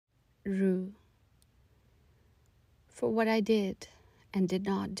rue for what I did and did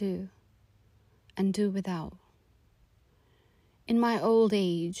not do, and do without. In my old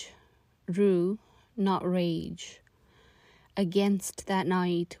age, rue, not rage, against that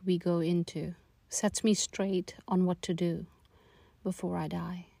night we go into, sets me straight on what to do before I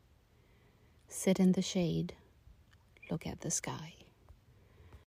die. Sit in the shade, look at the sky.